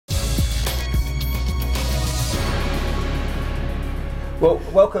Well,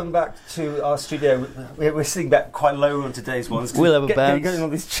 welcome back to our studio. We're sitting back quite low on today's ones. We'll have a bounce. Getting on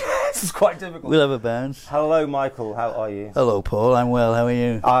these chairs is quite difficult. We'll have a bounce. Hello, Michael. How are you? Hello, Paul. I'm well. How are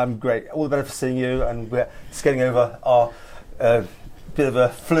you? I'm great. All the better for seeing you. And we're just getting over our bit of a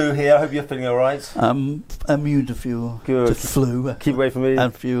flu here. I hope you're feeling all right. I'm immune to fuel. Good. To flu. Keep away from me.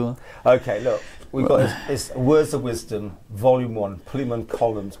 And fuel. Okay, look. We've got it's Words of Wisdom, Volume 1, Pullyman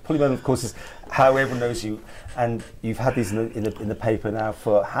columns. Pullyman, of course, is how everyone knows you, and you've had these in the paper now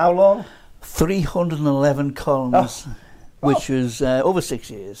for how long? 311 columns, which was over 6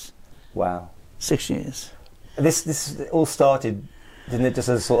 years. Wow. 6 years. This all started, didn't it, just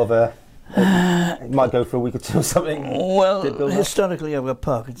as sort of a... it might go for a week or two or something. Well, historically I've got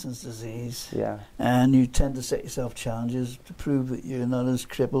Parkinson's disease. Yeah. And you tend to set yourself challenges to prove that you're not as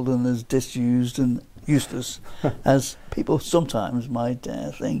crippled and as disused and useless as people sometimes might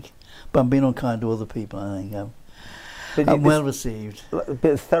think. But I'm being unkind to other people, I think. I'm well received. A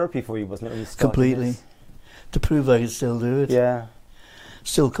bit of therapy for you, wasn't it, when you started? Completely. This? To prove I could still do it. Yeah.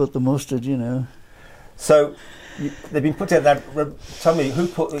 Still cut the mustard, you know. So... they've been put together. Tell me, who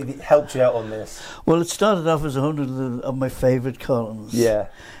helped you out on this? Well, it started off as 100 of my favourite columns. Yeah.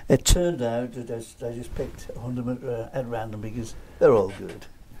 It turned out that I just picked 100 at random because they're all good.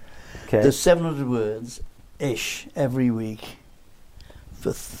 Okay. There's 700 words-ish every week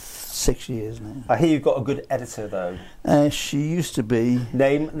for 6 years now. I hear you've got a good editor, though. She used to be...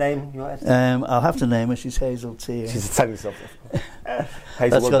 Name your editor? I'll have to name her. She's Hazel Tier. She's telling herself.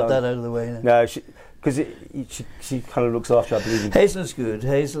 Let's got that out of the way now. No, because she kind of looks after, I believe. Hazel's good.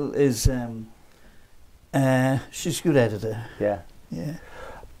 Hazel is she's a good editor. Yeah. Yeah.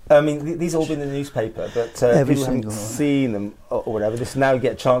 I mean, these have all been in the newspaper, but people haven't seen them or whatever. This now you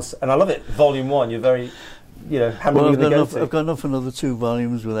get a chance, and I love it. Volume 1, you're very, I've got enough for another 2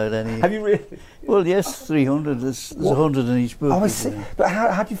 volumes without any. Have you really? Well, yes, 300. There's 100 in each book. Oh, I see. But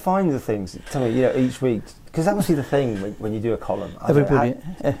how do you find the things? Tell me, each week. Because that must be the thing when you do a column. Everybody,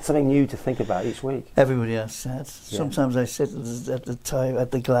 something new to think about each week. Everybody asks that. Yeah. Sometimes I sit at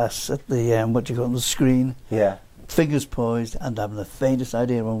the glass, at the the screen. Yeah. Fingers poised, and having the faintest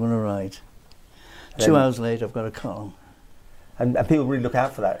idea what I'm going to write. 2 hours later, I've got a column. And people really look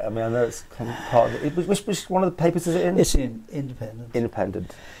out for that. I mean, I know it's kind of part of it. Which one of the papers is it in? It's in Independent.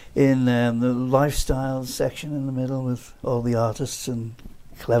 Independent. In the lifestyle section in the middle with all the artists and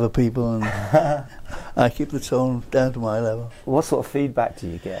clever people, and I keep the tone down to my level. What sort of feedback do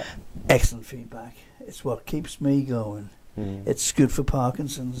you get? Excellent feedback. It's what keeps me going. It's good for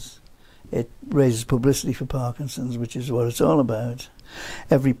Parkinson's. It raises publicity for Parkinson's, which is what it's all about.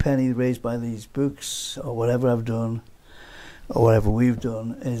 Every penny raised by these books, or whatever I've done, or whatever we've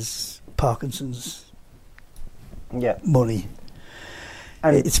done, is Parkinson's money.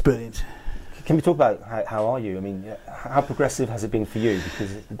 And it's brilliant. Can we talk about how are you? I mean, how progressive has it been for you?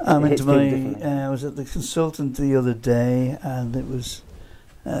 Because I was at the consultant the other day, and it was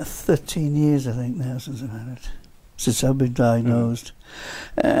 13 years, I think, now since I've had it, since I've been diagnosed.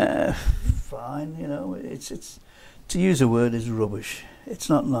 Fine, it's to use a word, is rubbish. It's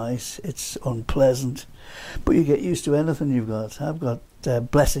not nice. It's unpleasant, but you get used to anything you've got. I've got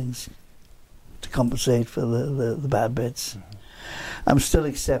blessings to compensate for the bad bits. I'm still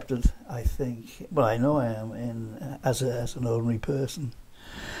accepted, I think. Well, I know I am as an ordinary person.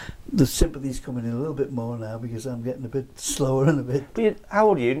 The sympathy's coming in a little bit more now because I'm getting a bit slower and a bit... But how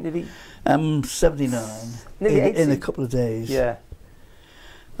old are you? I'm 79. In a couple of days. Yeah.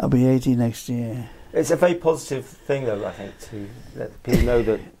 I'll be 80 next year. It's a very positive thing, though, I think, to let people know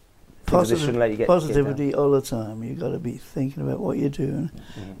that positivity all the time. You've got to be thinking about what you're doing,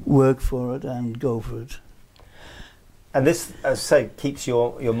 work for it, and go for it. And this, as I say, keeps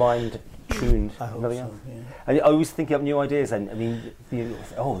your mind tuned. I hope so, yeah. And you're always thinking up new ideas. And I mean,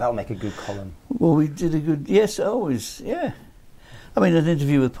 that'll make a good column. Well, we did a good... Yes, always, yeah. I mean, an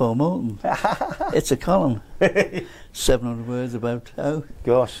interview with Paul Moulton. It's a column. 700 words about how...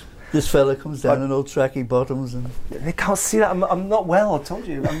 Gosh. This fella comes down in old tracky bottoms and... They can't see that. I'm not well, I told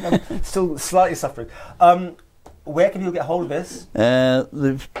you. I'm still slightly suffering. Where can people get hold of this?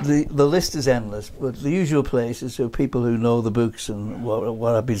 The list is endless, but the usual places are people who know the books and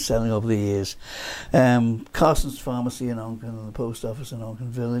what I've been selling over the years. Carson's Pharmacy in Onken and the Post Office in Onken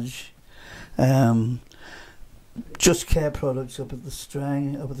Village. Just Care Products up at the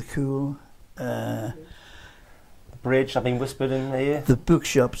Strang, up at the Cool. Bridge, I've been whispered in here. The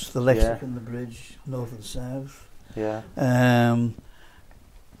bookshops, the Lexicon, the Bridge, north and south. Yeah.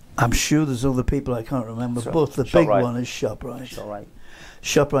 I'm sure there's other people I can't remember, but the big one is ShopRite. ShopRite.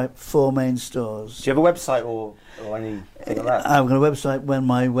 ShopRite, 4 main stores. Do you have a website or anything like that? I've got a website when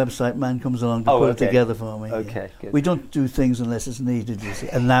my website man comes along to put it together for me. Okay, good. We don't do things unless it's needed, you see.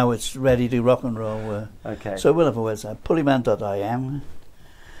 And now it's ready to rock and roll. Okay. So we'll have a website, pullyman.im,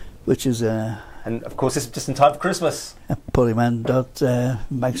 which is... and of course, this is just in time for Christmas.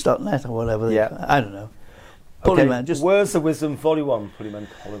 Pullyman.max.net or whatever. Yeah. I don't know. Okay. Pullyman, just Words of Wisdom, Volume 1, Pullyman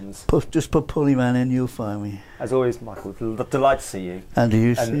Columns. just put Pullyman in, you'll find me. As always, Michael, delight to see you. And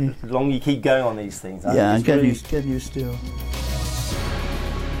you see. And as long as you keep going on these things. Yeah, and get used to it.